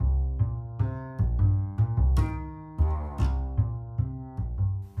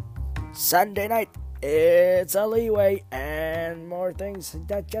Sunday night, it's a leeway, and more things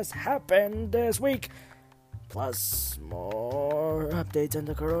that just happened this week. Plus, more updates on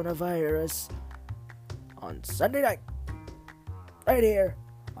the coronavirus on Sunday night, right here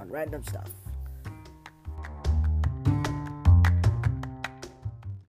on Random Stuff.